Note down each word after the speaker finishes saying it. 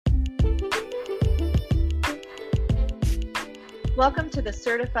Welcome to the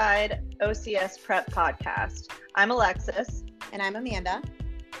Certified OCS Prep Podcast. I'm Alexis. And I'm Amanda.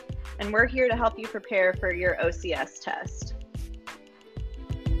 And we're here to help you prepare for your OCS test.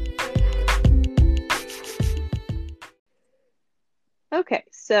 Okay,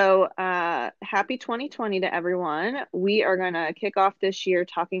 so happy 2020 to everyone. We are going to kick off this year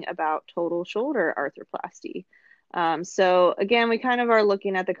talking about total shoulder arthroplasty. So again, we kind of are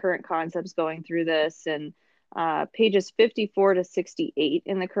looking at the current concepts going through this, and pages 54 to 68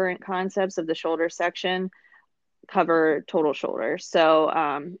 in the current concepts of the shoulder section cover total shoulder. So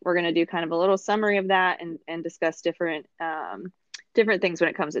we're going to do kind of a little summary of that and discuss different things when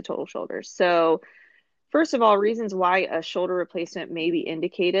it comes to total shoulders. So first of all, reasons why a shoulder replacement may be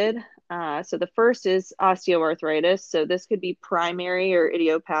indicated. So the first is osteoarthritis. So this could be primary or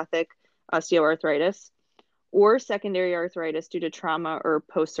idiopathic osteoarthritis or secondary arthritis due to trauma or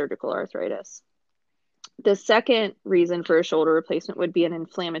post-surgical arthritis. The second reason for a shoulder replacement would be an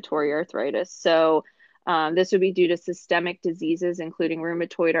inflammatory arthritis. So this would be due to systemic diseases, including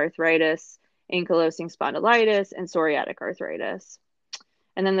rheumatoid arthritis, ankylosing spondylitis, and psoriatic arthritis.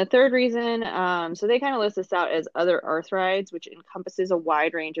 And then the third reason, so they kind of list this out as other arthritis, which encompasses a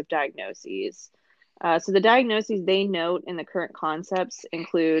wide range of diagnoses. So the diagnoses they note in the current concepts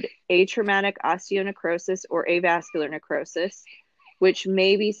include atraumatic osteonecrosis or avascular necrosis, which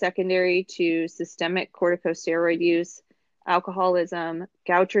may be secondary to systemic corticosteroid use, alcoholism,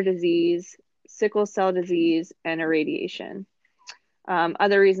 Gaucher disease, sickle cell disease, and irradiation.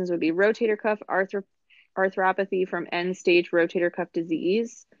 Other reasons would be rotator cuff arthropathy from end-stage rotator cuff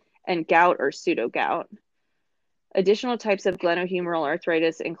disease, and gout or pseudo-gout. Additional types of glenohumeral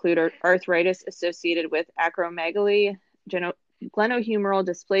arthritis include arthritis associated with acromegaly, glenohumeral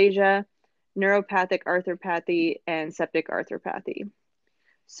dysplasia, neuropathic arthropathy, and septic arthropathy.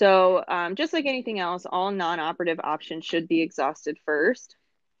 So just like anything else, all non-operative options should be exhausted first.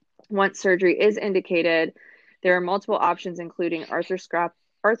 Once surgery is indicated, there are multiple options including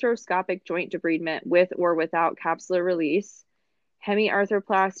arthroscopic joint debridement with or without capsular release,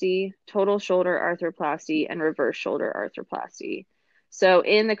 hemiarthroplasty, total shoulder arthroplasty, and reverse shoulder arthroplasty. So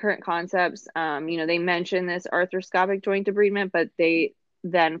in the current concepts, they mention this arthroscopic joint debridement, but they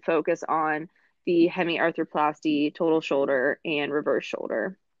then focus on the hemiarthroplasty, total shoulder, and reverse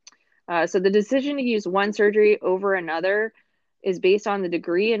shoulder. So the decision to use one surgery over another is based on the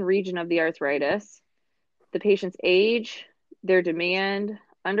degree and region of the arthritis, the patient's age, their demand,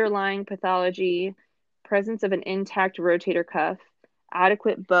 underlying pathology, presence of an intact rotator cuff,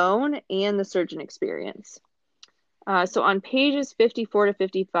 adequate bone, and the surgeon experience. So on pages 54 to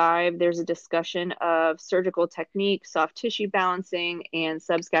 55, there's a discussion of surgical technique, soft tissue balancing, and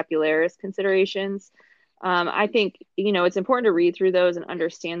subscapularis considerations. I think, it's important to read through those and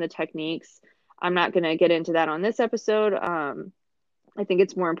understand the techniques. I'm not going to get into that on this episode. I think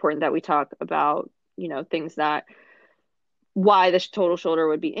it's more important that we talk about, things that why the total shoulder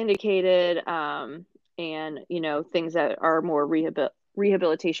would be indicated, and, things that are more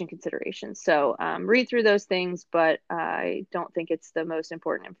rehabilitation considerations. So read through those things, but I don't think it's the most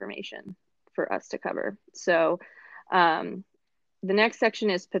important information for us to cover. So the next section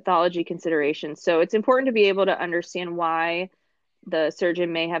is pathology considerations. So it's important to be able to understand why the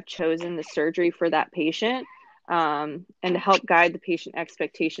surgeon may have chosen the surgery for that patient, and to help guide the patient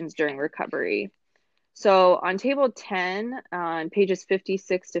expectations during recovery. So on table 10, on pages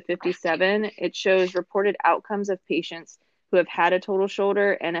 56 to 57, it shows reported outcomes of patients who have had a total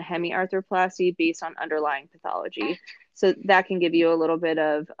shoulder and a hemiarthroplasty based on underlying pathology. So that can give you a little bit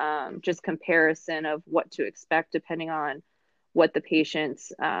of just comparison of what to expect depending on what the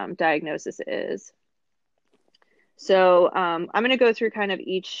patient's diagnosis is. So I'm going to go through kind of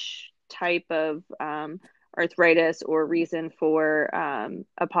each type of arthritis or reason for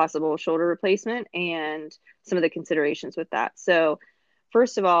a possible shoulder replacement and some of the considerations with that. So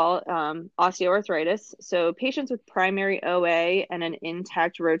first of all, osteoarthritis. So patients with primary OA and an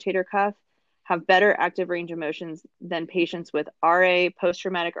intact rotator cuff have better active range of motions than patients with RA,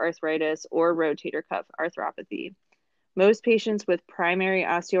 post-traumatic arthritis, or rotator cuff arthropathy. Most patients with primary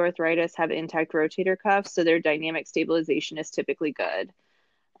osteoarthritis have intact rotator cuffs, so their dynamic stabilization is typically good.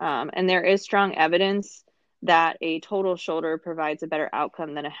 And there is strong evidence that a total shoulder provides a better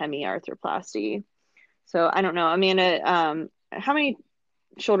outcome than a hemiarthroplasty. So I don't know, Amanda, how many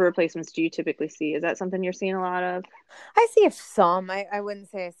shoulder replacements do you typically see? Is that something you're seeing a lot of? I see some. I wouldn't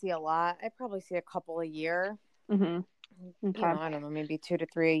say I see a lot. I probably see a couple a year. Mm-hmm. Okay. I don't know, maybe 2 to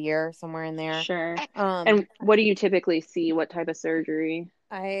 3 a year, somewhere in there. Sure. And what do you typically see? What type of surgery?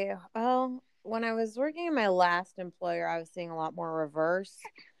 When I was working in my last employer, I was seeing a lot more reverse.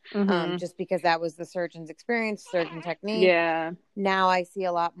 Mm-hmm. just because that was the surgeon's experience, surgeon technique. Yeah. Now I see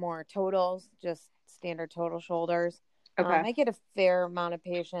a lot more totals, just standard total shoulders. Okay. I get a fair amount of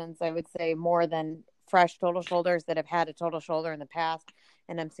patients, I would say more than fresh total shoulders that have had a total shoulder in the past,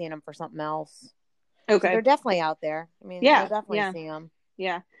 and I'm seeing them for something else. So they're Okay. definitely out there. I mean, you'll Yeah. definitely Yeah. see them.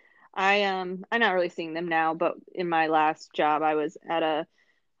 Yeah. I'm not really seeing them now, but in my last job, I was at a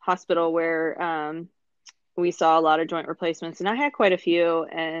hospital where we saw a lot of joint replacements, and I had quite a few,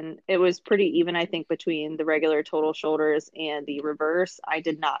 and it was pretty even, I think, between the regular total shoulders and the reverse. I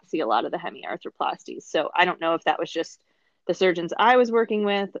did not see a lot of the hemiarthroplasties, so I don't know if that was just the surgeons I was working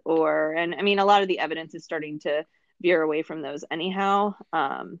with, and I mean, a lot of the evidence is starting to veer away from those anyhow,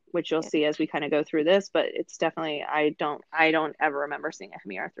 which you'll Yeah. see as we kind of go through this. But it's definitely I don't ever remember seeing a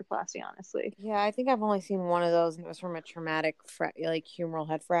hemiarthroplasty, honestly. Yeah, I think I've only seen one of those, and it was from a traumatic, like humeral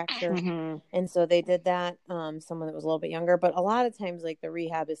head fracture. Hmm. And so they did that. Someone that was a little bit younger, but a lot of times, like the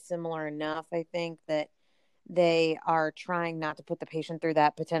rehab is similar enough. I think that they are trying not to put the patient through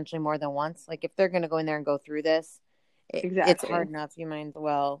that potentially more than once. Like if they're going to go in there and go through this, it's Exactly. hard enough. You might as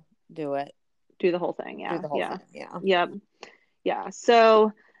well do it. Do the whole thing. Do Yeah. the whole Yeah. thing. Yeah. Yep. Yeah.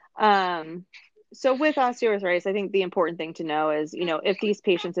 Um, so with osteoarthritis, I think the important thing to know is, if these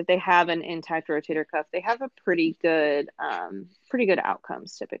patients, if they have an intact rotator cuff, they have a pretty good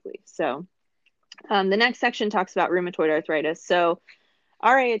outcomes typically. So, the next section talks about rheumatoid arthritis. So,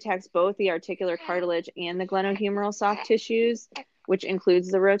 RA attacks both the articular cartilage and the glenohumeral soft tissues, which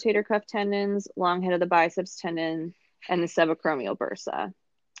includes the rotator cuff tendons, long head of the biceps tendon, and the subacromial bursa.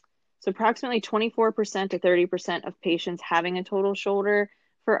 So approximately 24% to 30% of patients having a total shoulder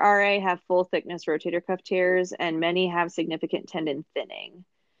for RA have full thickness rotator cuff tears, and many have significant tendon thinning.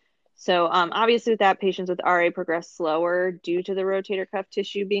 So obviously with that, patients with RA progress slower due to the rotator cuff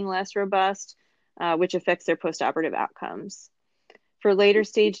tissue being less robust, which affects their postoperative outcomes. For later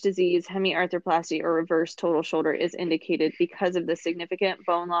stage disease, hemiarthroplasty or reverse total shoulder is indicated because of the significant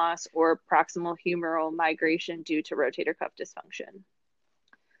bone loss or proximal humeral migration due to rotator cuff dysfunction.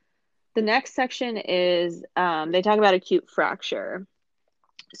 The next section is they talk about acute fracture.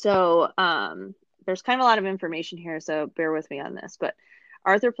 So there's kind of a lot of information here, so bear with me on this. But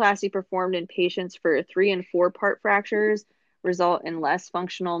arthroplasty performed in patients for 3 and 4 part fractures result in less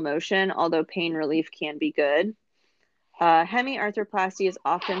functional motion, although pain relief can be good. Hemiarthroplasty is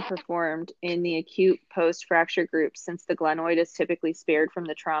often performed in the acute post-fracture group since the glenoid is typically spared from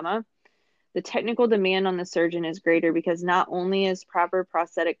the trauma. The technical demand on the surgeon is greater because not only is proper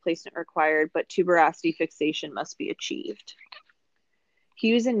prosthetic placement required, but tuberosity fixation must be achieved.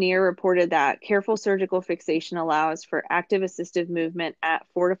 Hughes and Neer reported that careful surgical fixation allows for active assistive movement at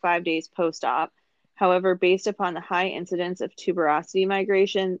 4 to 5 days post-op. However, based upon the high incidence of tuberosity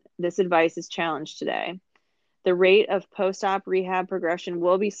migration, this advice is challenged today. The rate of post-op rehab progression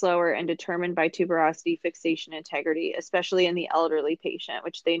will be slower and determined by tuberosity fixation integrity, especially in the elderly patient,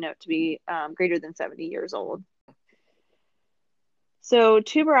 which they note to be greater than 70 years old. So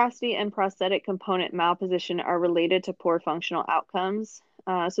tuberosity and prosthetic component malposition are related to poor functional outcomes.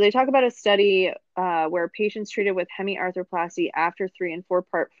 So they talk about a study where patients treated with hemiarthroplasty after 3 and 4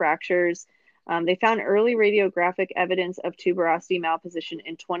 part fractures, they found early radiographic evidence of tuberosity malposition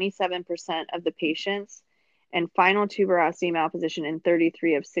in 27% of the patients, and final tuberosity malposition in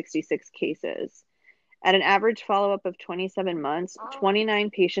 33 of 66 cases. At an average follow-up of 27 months, 29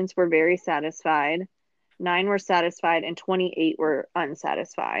 patients were very satisfied, 9 were satisfied, and 28 were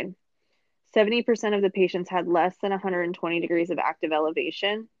unsatisfied. 70% of the patients had less than 120 degrees of active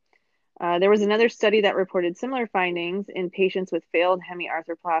elevation. There was another study that reported similar findings in patients with failed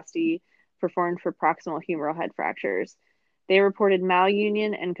hemiarthroplasty performed for proximal humeral head fractures. They reported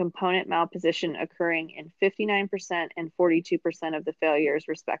malunion and component malposition occurring in 59% and 42% of the failures,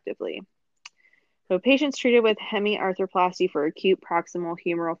 respectively. So patients treated with hemiarthroplasty for acute proximal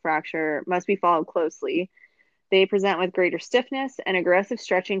humeral fracture must be followed closely. They present with greater stiffness, and aggressive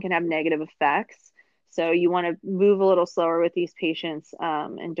stretching can have negative effects. So you want to move a little slower with these patients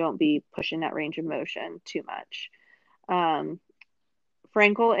and don't be pushing that range of motion too much.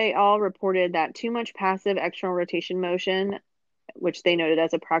 Frankel et al. Reported that too much passive external rotation motion, which they noted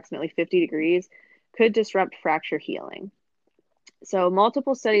as approximately 50 degrees, could disrupt fracture healing. So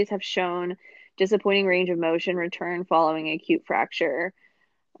multiple studies have shown disappointing range of motion return following acute fracture.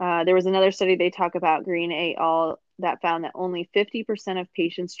 There was another study they talk about, Green et al., that found that only 50% of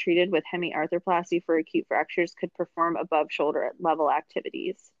patients treated with hemiarthroplasty for acute fractures could perform above shoulder level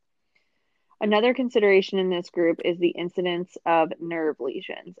activities. Another consideration in this group is the incidence of nerve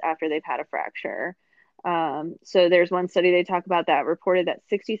lesions after they've had a fracture. So there's one study they talk about that reported that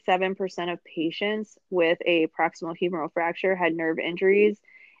 67% of patients with a proximal humeral fracture had nerve injuries,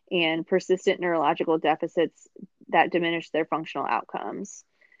 and persistent neurological deficits that diminish their functional outcomes.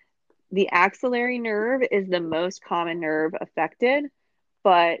 The axillary nerve is the most common nerve affected,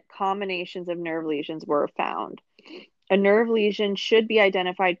 but combinations of nerve lesions were found. A nerve lesion should be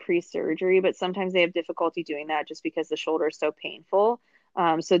identified pre-surgery, but sometimes they have difficulty doing that just because the shoulder is so painful.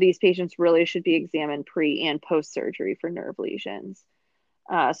 So these patients really should be examined pre and post-surgery for nerve lesions.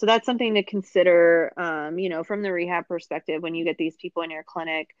 So that's something to consider, from the rehab perspective. When you get these people in your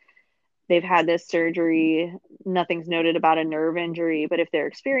clinic, they've had this surgery, nothing's noted about a nerve injury, but if they're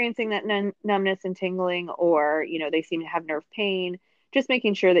experiencing that numbness and tingling, or, they seem to have nerve pain, just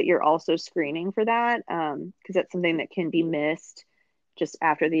making sure that you're also screening for that, because that's something that can be missed just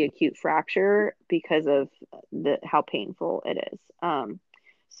after the acute fracture because of how painful it is.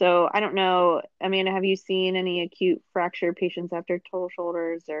 So I don't know, Amanda, have you seen any acute fracture patients after total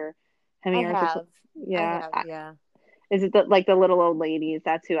shoulders or I hemiarthroplasty? have. I Yeah. have, yeah. Is it like the little old ladies?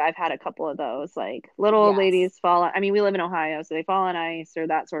 That's who I've had a couple of those. Like little old Yes. ladies fall. I mean, we live in Ohio, so they fall on ice or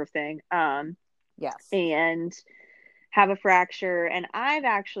that sort of thing. Yes. And have a fracture. And I've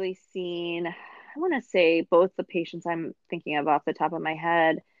actually seen, I want to say both the patients I'm thinking of off the top of my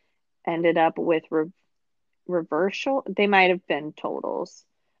head ended up with reversal. They might have been totals,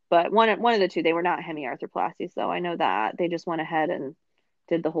 but one of the two, they were not hemiarthroplasties, though. I know that they just went ahead and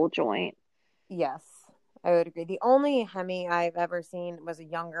did the whole joint. Yes, I would agree. The only hemi I've ever seen was a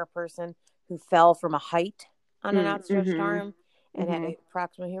younger person who fell from a height on an outstretched Mm-hmm. arm and had Mm-hmm. a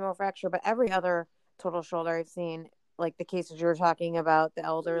proximal humeral fracture. But every other total shoulder I've seen, like the cases you were talking about, the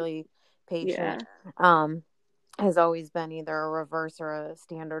elderly Yeah. patient, has always been either a reverse or a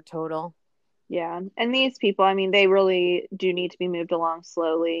standard total. Yeah. And these people, I mean, they really do need to be moved along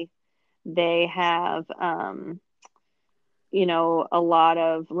slowly. They have, a lot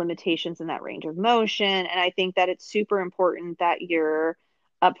of limitations in that range of motion. And I think that it's super important that you're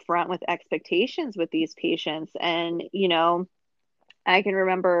upfront with expectations with these patients. And, I can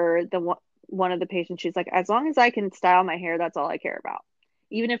remember one of the patients, she's like, as long as I can style my hair, that's all I care about.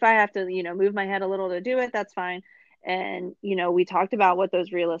 Even if I have to, move my head a little to do it, that's fine. And, we talked about what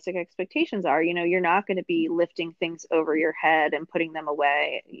those realistic expectations are. You're not going to be lifting things over your head and putting them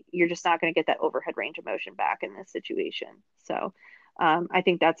away. You're just not going to get that overhead range of motion back in this situation. So, I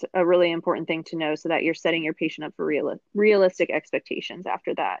think that's a really important thing to know so that you're setting your patient up for realistic expectations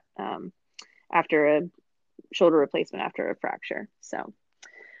after that, after a shoulder replacement after a fracture. So,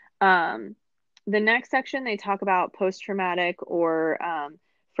 um, the next section, they talk about post-traumatic or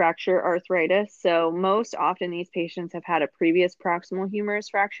fracture arthritis. So most often these patients have had a previous proximal humerus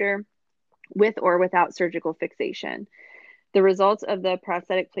fracture with or without surgical fixation. The results of the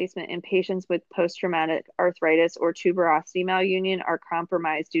prosthetic placement in patients with post-traumatic arthritis or tuberosity malunion are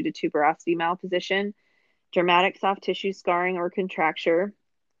compromised due to tuberosity malposition, dramatic soft tissue scarring or contracture,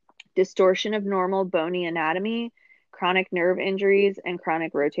 distortion of normal bony anatomy, chronic nerve injuries, and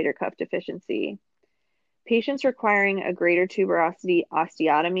chronic rotator cuff deficiency. Patients requiring a greater tuberosity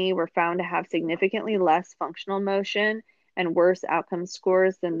osteotomy were found to have significantly less functional motion and worse outcome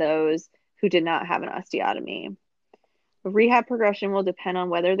scores than those who did not have an osteotomy. Rehab progression will depend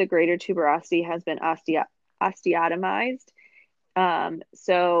on whether the greater tuberosity has been osteotomized.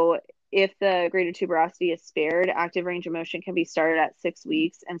 So if the greater tuberosity is spared, active range of motion can be started at 6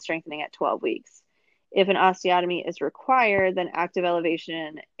 weeks and strengthening at 12 weeks. If an osteotomy is required, then active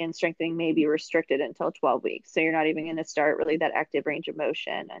elevation and strengthening may be restricted until 12 weeks. So you're not even going to start really that active range of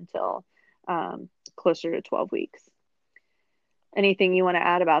motion until closer to 12 weeks. Anything you want to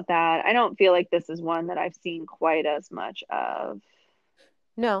add about that? I don't feel like this is one that I've seen quite as much of.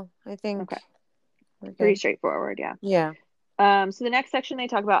 No, I think Okay. we're good. Pretty straightforward, yeah. Yeah. So the next section, they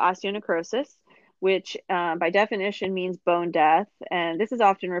talk about osteonecrosis, which by definition means bone death. And this is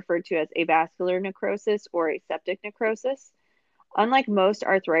often referred to as avascular necrosis or aseptic necrosis. Unlike most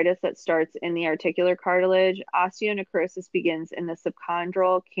arthritis that starts in the articular cartilage, osteonecrosis begins in the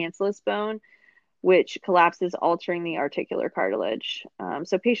subchondral cancellous bone, which collapses, altering the articular cartilage.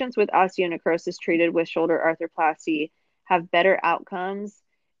 So patients with osteonecrosis treated with shoulder arthroplasty have better outcomes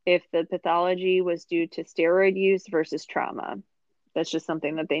if the pathology was due to steroid use versus trauma. That's just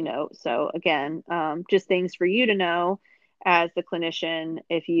something that they note. So again, just things for you to know as the clinician,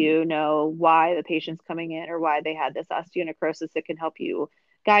 if you know why the patient's coming in or why they had this osteonecrosis, it can help you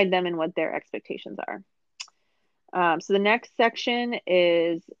guide them in what their expectations are. So the next section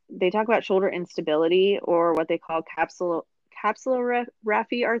is they talk about shoulder instability, or what they call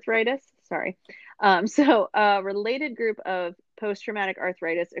capsulorrhaphy arthritis. Sorry. So a related group of post-traumatic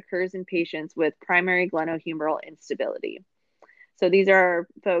arthritis occurs in patients with primary glenohumeral instability. So these are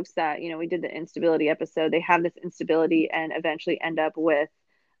folks that, we did the instability episode. They have this instability and eventually end up with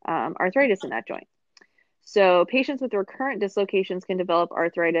arthritis in that joint. So patients with recurrent dislocations can develop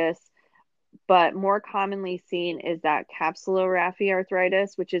arthritis, but more commonly seen is that capsulorrhaphy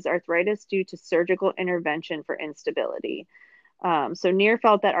arthritis, which is arthritis due to surgical intervention for instability. So Neer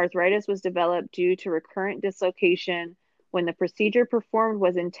felt that arthritis was developed due to recurrent dislocation when the procedure performed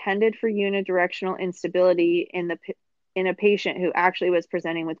was intended for unidirectional instability in a patient who actually was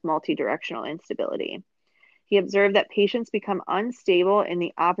presenting with multidirectional instability. He observed that patients become unstable in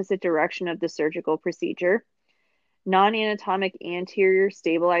the opposite direction of the surgical procedure. Non-anatomic anterior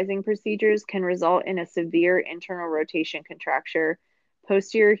stabilizing procedures can result in a severe internal rotation contracture,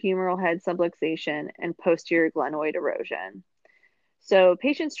 posterior humeral head subluxation, and posterior glenoid erosion. So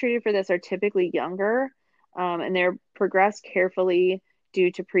patients treated for this are typically younger, and they're progressed carefully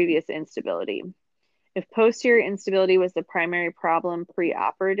due to previous instability. If posterior instability was the primary problem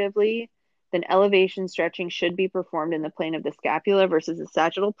preoperatively, then elevation stretching should be performed in the plane of the scapula versus the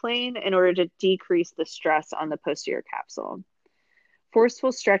sagittal plane in order to decrease the stress on the posterior capsule.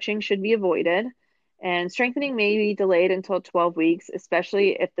 Forceful stretching should be avoided, and strengthening may be delayed until 12 weeks,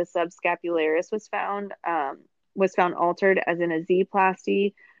 especially if the subscapularis was found altered, as in a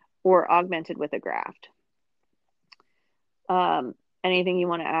Z-plasty or augmented with a graft. Anything you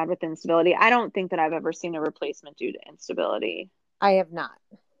want to add with instability? I don't think that I've ever seen a replacement due to instability. I have not.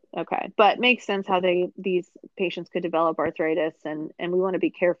 Okay, but makes sense how these patients could develop arthritis, and we want to be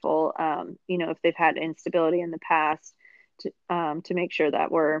careful, if they've had instability in the past, to make sure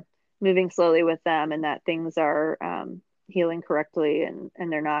that we're moving slowly with them and that things are healing correctly, and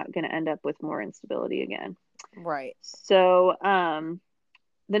they're not going to end up with more instability again. Right. So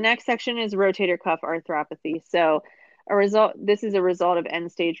the next section is rotator cuff arthropathy. So this is a result of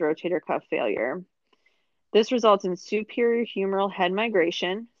end-stage rotator cuff failure. This results in superior humeral head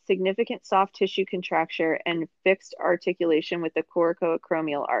migration, significant soft tissue contracture, and fixed articulation with the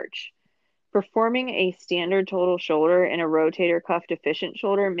coracoacromial arch. Performing a standard total shoulder in a rotator cuff deficient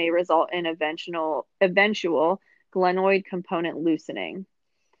shoulder may result in eventual glenoid component loosening.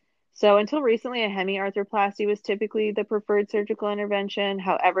 So until recently, a hemiarthroplasty was typically the preferred surgical intervention.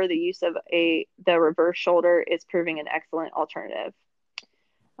 However, the use of the reverse shoulder is proving an excellent alternative.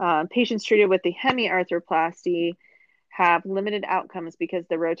 Patients treated with the hemiarthroplasty have limited outcomes because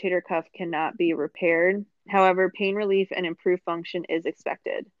the rotator cuff cannot be repaired. However, pain relief and improved function is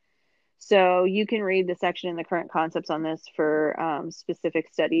expected. So you can read the section in the current concepts on this for specific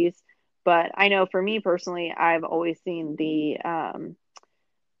studies. But I know for me personally, I've always seen the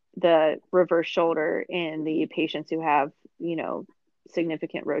reverse shoulder in the patients who have,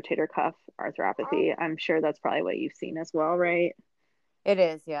 significant rotator cuff arthropathy. I'm sure that's probably what you've seen as well, right? It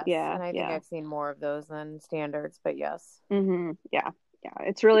is, yes. Yeah, and I think I've seen more of those than standards, but yes. Mm-hmm. Yeah.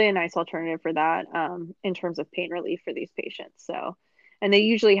 It's really a nice alternative for that in terms of pain relief for these patients. So, and they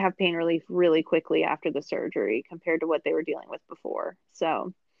usually have pain relief really quickly after the surgery compared to what they were dealing with before.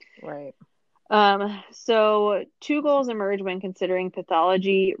 So, right. So two goals emerge when considering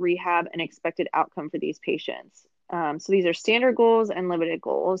pathology, rehab, and expected outcome for these patients. So these are standard goals and limited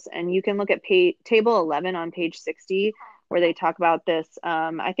goals, and you can look at table 11 on page 60 where they talk about this.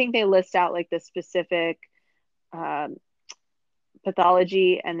 I think they list out like the specific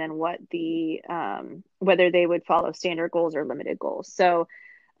pathology and then what the whether they would follow standard goals or limited goals. So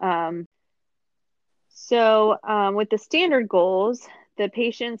with the standard goals, the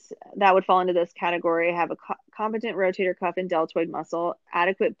patients that would fall into this category have a competent rotator cuff and deltoid muscle,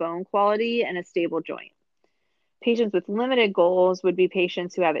 adequate bone quality, and a stable joint. Patients with limited goals would be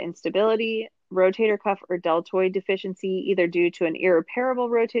patients who have instability, rotator cuff or deltoid deficiency, either due to an irreparable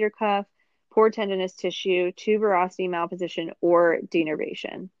rotator cuff, poor tendinous tissue, tuberosity malposition, or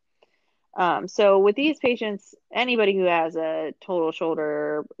denervation. So with these patients, anybody who has a total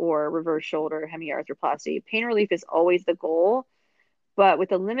shoulder or reverse shoulder hemiarthroplasty, pain relief is always the goal. But with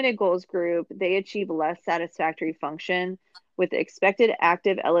the limited goals group, they achieve less satisfactory function with expected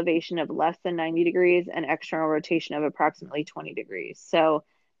active elevation of less than 90 degrees and external rotation of approximately 20 degrees. So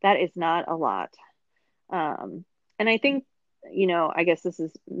that is not a lot. And I think, I guess this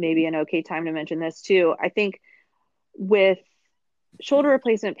is maybe an okay time to mention this too. I think with shoulder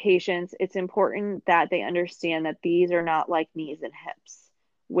replacement patients, it's important that they understand that these are not like knees and hips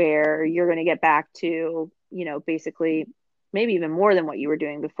where you're going to get back to, basically maybe even more than what you were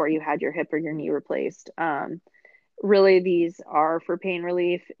doing before you had your hip or your knee replaced. Really, these are for pain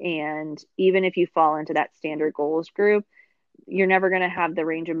relief. And even if you fall into that standard goals group, you're never going to have the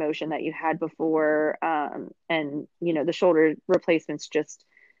range of motion that you had before. And, the shoulder replacements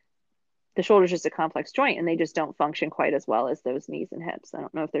the shoulder is just a complex joint and they just don't function quite as well as those knees and hips. I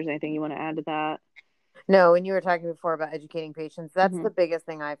don't know if there's anything you want to add to that. No, when you were talking before about educating patients, that's Hmm. the biggest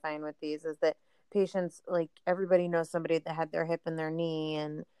thing I find with these is that patients, like everybody knows somebody that had their hip and their knee,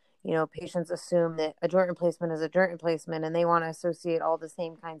 and patients assume that a joint replacement is a joint replacement, and they want to associate all the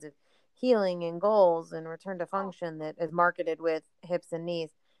same kinds of healing and goals and return to function that is marketed with hips and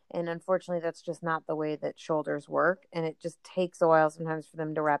knees. And unfortunately, that's just not the way that shoulders work, and it just takes a while sometimes for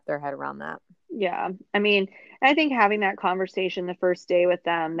them to wrap their head around that. Yeah. I mean, I think having that conversation the first day with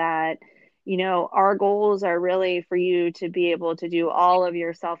them that, our goals are really for you to be able to do all of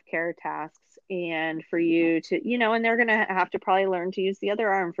your self-care tasks and for you to, and they're going to have to probably learn to use the other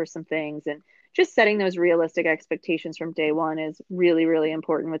arm for some things. And just setting those realistic expectations from day one is really, really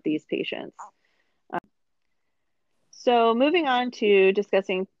important with these patients. So moving on to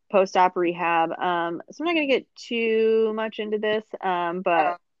discussing post-op rehab. So I'm not going to get too much into this,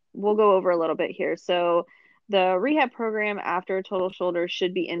 but we'll go over a little bit here. So the rehab program after a total shoulder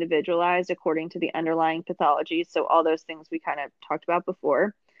should be individualized according to the underlying pathology. So all those things we kind of talked about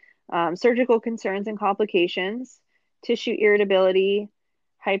before. Surgical concerns and complications, tissue irritability,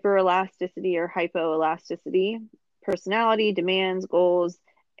 hyperelasticity or hypoelasticity, personality, demands, goals,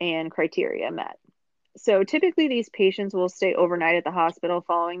 and criteria met. So typically, these patients will stay overnight at the hospital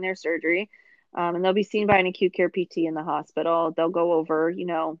following their surgery, and they'll be seen by an acute care PT in the hospital. They'll go over,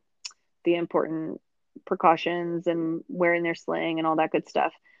 the important precautions and wearing their sling and all that good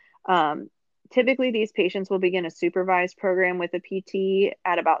stuff. Um, Typically, these patients will begin a supervised program with a PT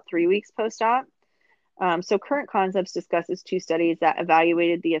at about 3 weeks post-op. So Current Concepts discusses two studies that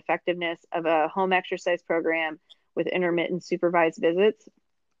evaluated the effectiveness of a home exercise program with intermittent supervised visits,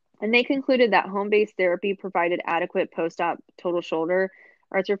 and they concluded that home-based therapy provided adequate post-op total shoulder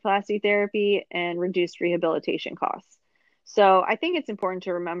arthroplasty therapy and reduced rehabilitation costs. So I think it's important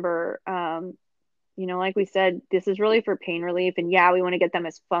to remember, like we said, this is really for pain relief. And yeah, we want to get them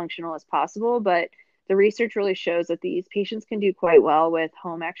as functional as possible, but the research really shows that these patients can do quite well with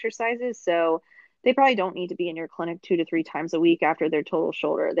home exercises. So they probably don't need to be in your clinic 2 to 3 times a week after their total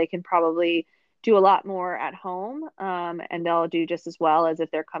shoulder. They can probably do a lot more at home, and they'll do just as well as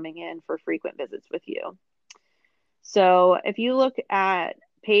if they're coming in for frequent visits with you. So if you look at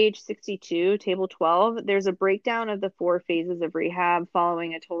page 62, table 12, there's a breakdown of the 4 phases of rehab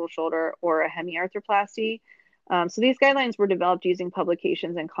following a total shoulder or a hemiarthroplasty. So these guidelines were developed using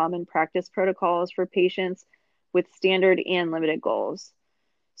publications and common practice protocols for patients with standard and limited goals.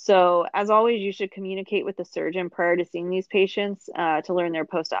 So, as always, you should communicate with the surgeon prior to seeing these patients to learn their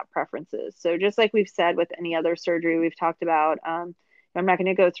post-op preferences. So, just like we've said with any other surgery we've talked about, I'm not going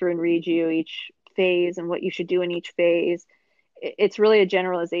to go through and read you each phase and what you should do in each phase. It's really a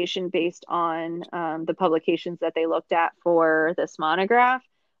generalization based on the publications that they looked at for this monograph.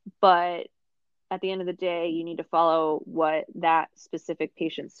 But at the end of the day, you need to follow what that specific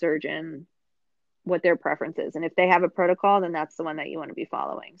patient surgeon, what their preference is. And if they have a protocol, then that's the one that you want to be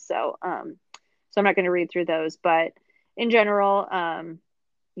following. So I'm not going to read through those, but in general,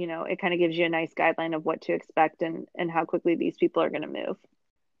 it kind of gives you a nice guideline of what to expect and how quickly these people are going to move.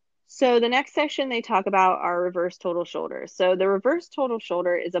 So the next section they talk about are reverse total shoulders. So the reverse total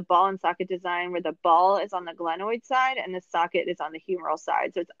shoulder is a ball and socket design where the ball is on the glenoid side and the socket is on the humeral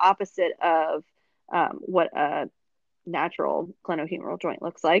side. So it's opposite of what a natural glenohumeral joint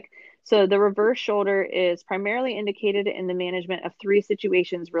looks like. So the reverse shoulder is primarily indicated in the management of 3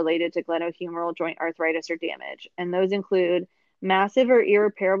 situations related to glenohumeral joint arthritis or damage. And those include massive or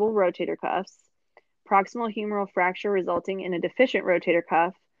irreparable rotator cuffs, proximal humeral fracture resulting in a deficient rotator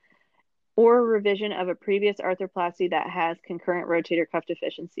cuff, or revision of a previous arthroplasty that has concurrent rotator cuff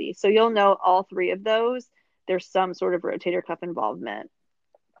deficiency. So you'll know all 3 of those, there's some sort of rotator cuff involvement.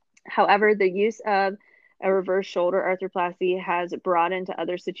 However, the use of a reverse shoulder arthroplasty has broadened to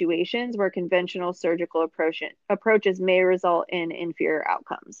other situations where conventional surgical approaches may result in inferior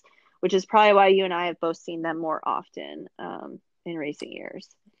outcomes, which is probably why you and I have both seen them more often in recent years.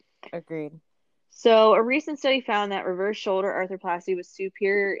 Agreed. So, a recent study found that reverse shoulder arthroplasty was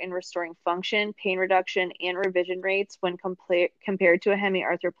superior in restoring function, pain reduction, and revision rates when compared to a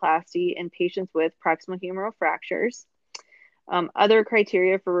hemiarthroplasty in patients with proximal humeral fractures. Other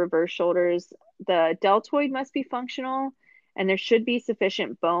criteria for reverse shoulders, the deltoid must be functional, and there should be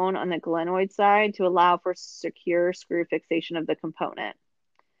sufficient bone on the glenoid side to allow for secure screw fixation of the component.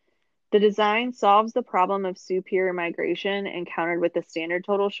 The design solves the problem of superior migration encountered with the standard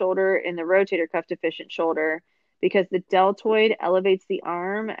total shoulder in the rotator cuff deficient shoulder because the deltoid elevates the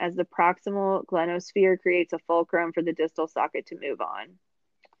arm as the proximal glenosphere creates a fulcrum for the distal socket to move on.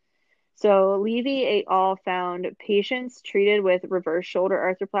 So Levy et al. Found patients treated with reverse shoulder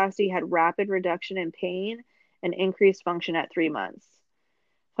arthroplasty had rapid reduction in pain and increased function at 3 months.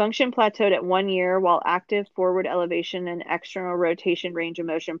 Function plateaued at 1 year, while active forward elevation and external rotation range of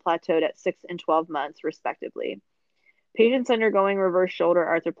motion plateaued at 6 and 12 months, respectively. Patients undergoing reverse shoulder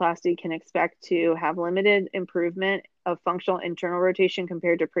arthroplasty can expect to have limited improvement of functional internal rotation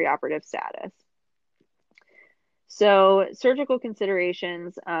compared to preoperative status. So, surgical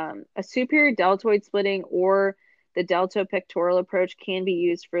considerations, a superior deltoid splitting or the deltopectoral approach can be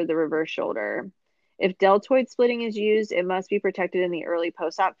used for the reverse shoulder. If deltoid splitting is used, it must be protected in the early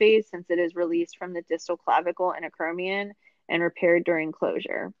post-op phase since it is released from the distal clavicle and acromion and repaired during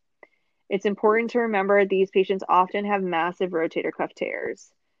closure. It's important to remember these patients often have massive rotator cuff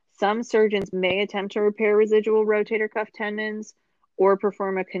tears. Some surgeons may attempt to repair residual rotator cuff tendons or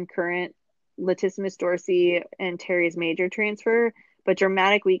perform a concurrent latissimus dorsi and teres major transfer, but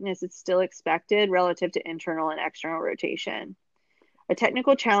dramatic weakness is still expected relative to internal and external rotation. A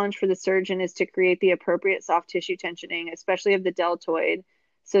technical challenge for the surgeon is to create the appropriate soft tissue tensioning, especially of the deltoid,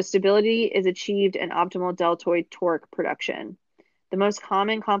 so stability is achieved and optimal deltoid torque production. The most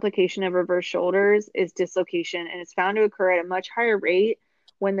common complication of reverse shoulders is dislocation, and it's found to occur at a much higher rate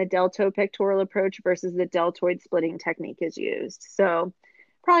when the deltopectoral approach versus the deltoid splitting technique is used. So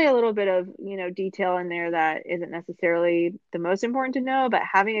probably a little bit of, detail in there that isn't necessarily the most important to know, but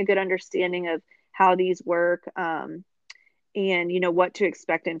having a good understanding of how these work, and what to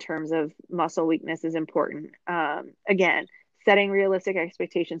expect in terms of muscle weakness is important. Again, setting realistic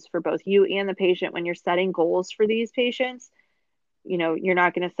expectations for both you and the patient when you're setting goals for these patients. You're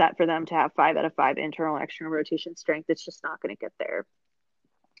not going to set for them to have 5 out of 5 internal external rotation strength. It's just not going to get there.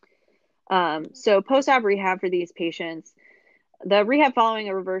 So post-op rehab for these patients, the rehab following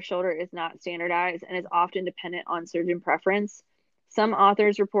a reverse shoulder is not standardized and is often dependent on surgeon preference. Some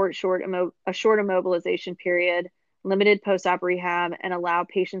authors report a short immobilization period, limited post-op rehab, and allow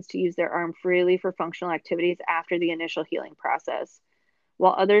patients to use their arm freely for functional activities after the initial healing process,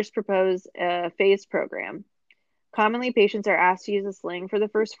 while others propose a phased program. Commonly, patients are asked to use a sling for the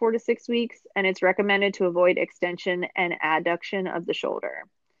first 4 to 6 weeks, and it's recommended to avoid extension and adduction of the shoulder.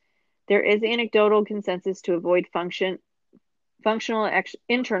 There is anecdotal consensus to avoid functional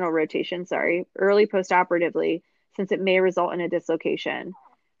internal rotation, early postoperatively, since it may result in a dislocation.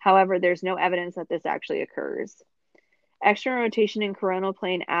 However, there's no evidence that this actually occurs. External rotation and coronal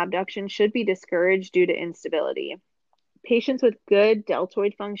plane abduction should be discouraged due to instability. Patients with good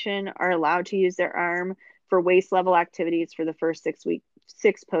deltoid function are allowed to use their arm for waist level activities for the first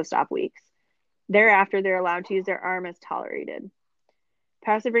 6 post-op weeks. Thereafter, they're allowed to use their arm as tolerated.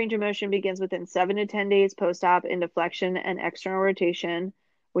 Passive range of motion begins within 7 to 10 days post-op into flexion and external rotation,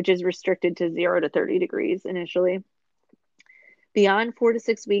 which is restricted to 0 to 30 degrees initially. Beyond 4 to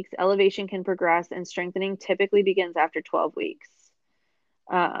 6 weeks, elevation can progress and strengthening typically begins after 12 weeks.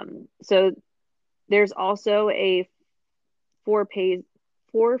 So there's also a four-phase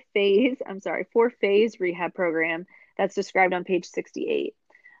rehab program that's described on page 68.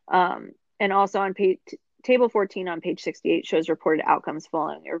 And also on table 14 on page 68 shows reported outcomes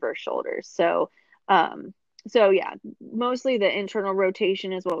following reverse shoulders. So yeah, mostly the internal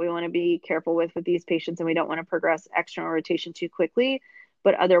rotation is what we want to be careful with these patients, and we don't want to progress external rotation too quickly.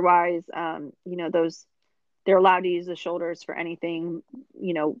 But otherwise, they're allowed to use the shoulders for anything,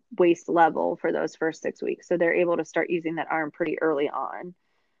 waist level for those first 6 weeks. So they're able to start using that arm pretty early on,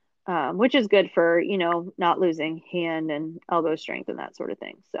 which is good for, not losing hand and elbow strength and that sort of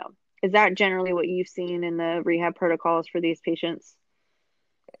thing. So is that generally what you've seen in the rehab protocols for these patients?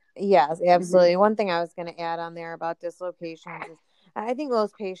 Yes, absolutely. One thing I was going to add on there about dislocations is I think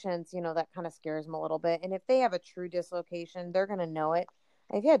most patients, that kind of scares them a little bit. And if they have a true dislocation, they're going to know it.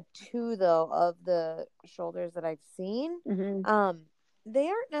 I've had 2 though of the shoulders that I've seen.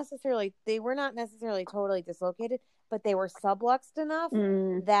 They were not necessarily totally dislocated, but they were subluxed enough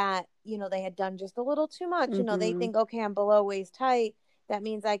that, they had done just a little too much. They think, okay, I'm below waist height. That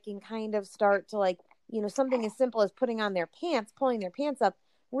means I can kind of start to something as simple as pulling their pants up,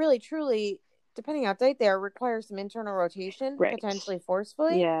 really, truly, depending how tight they are, requires some internal rotation, potentially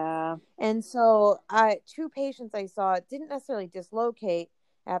forcefully. Yeah. And so 2 patients I saw didn't necessarily dislocate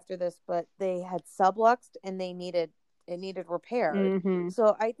after this, but they had subluxed and it needed repaired.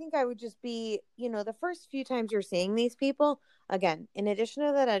 So I think I would just be, the first few times you're seeing these people, again, in addition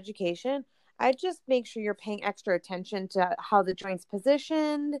to that education, I'd just make sure you're paying extra attention to how the joint's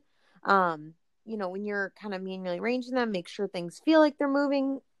positioned. When you're kind of manually arranging them, make sure things feel like they're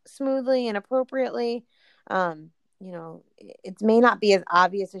moving smoothly and appropriately. It may not be as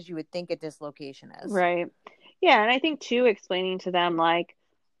obvious as you would think a dislocation is. Right. Yeah. And I think too, explaining to them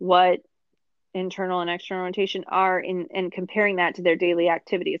what internal and external rotation are and comparing that to their daily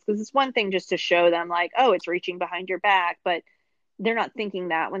activities. Because it's one thing just to show them oh, it's reaching behind your back, but they're not thinking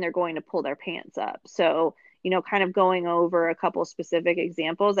that when they're going to pull their pants up. So, kind of going over a couple specific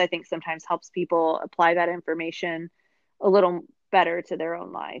examples, I think sometimes helps people apply that information a little better to their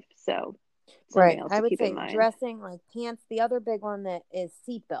own life. So, something Right. else I to would keep in say mind. dressing, like pants. The other big one that is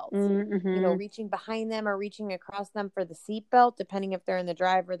seat belts. Mm-hmm. Reaching behind them or reaching across them for the seat belt, depending if they're in the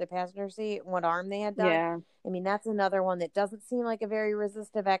driver or the passenger seat, what arm they had done. Yeah. I mean, that's another one that doesn't seem like a very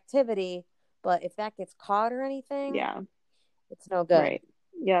resistive activity, but if that gets caught or anything, Yeah. it's no good. Right.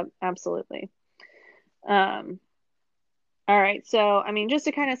 Yep. Absolutely. Um, all right. So, I mean, just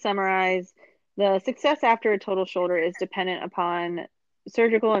to kind of summarize, the success after a total shoulder is dependent upon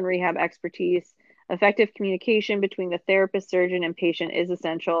surgical and rehab expertise. Effective communication between the therapist, surgeon, and patient is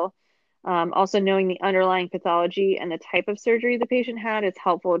essential. Also, knowing the underlying pathology and the type of surgery the patient had is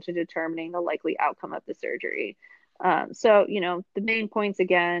helpful to determining the likely outcome of the surgery. So, the main points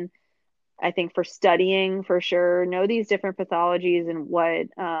again, I think for studying for sure, know these different pathologies and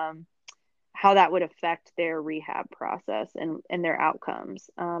how that would affect their rehab process and their outcomes.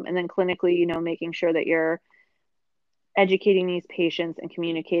 And then clinically, making sure that you're educating these patients and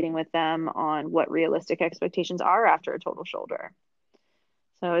communicating with them on what realistic expectations are after a total shoulder.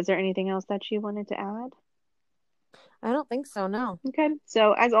 So, is there anything else that you wanted to add? I don't think so, no. Okay.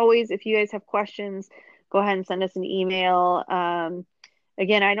 So, as always, if you guys have questions, go ahead and send us an email.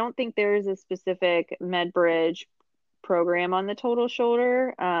 Again, I don't think there is a specific MedBridge program on the total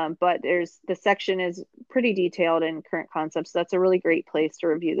shoulder, but the section is pretty detailed in current concepts. So that's a really great place to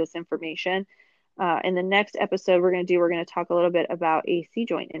review this information. In the next episode we're going to talk a little bit about AC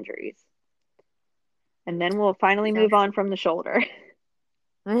joint injuries. And then we'll finally move Sounds on from the shoulder.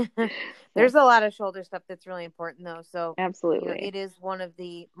 So, There's a lot of shoulder stuff that's really important, though. So, absolutely. it is one of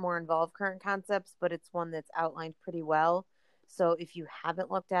the more involved current concepts, but it's one that's outlined pretty well. So, if you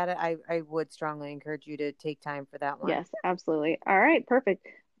haven't looked at it, I would strongly encourage you to take time for that one. Yes, absolutely. All right, perfect.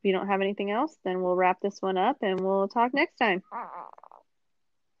 If you don't have anything else, then we'll wrap this one up and we'll talk next time.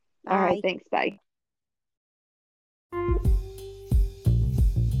 All right, Bye. thanks. Bye.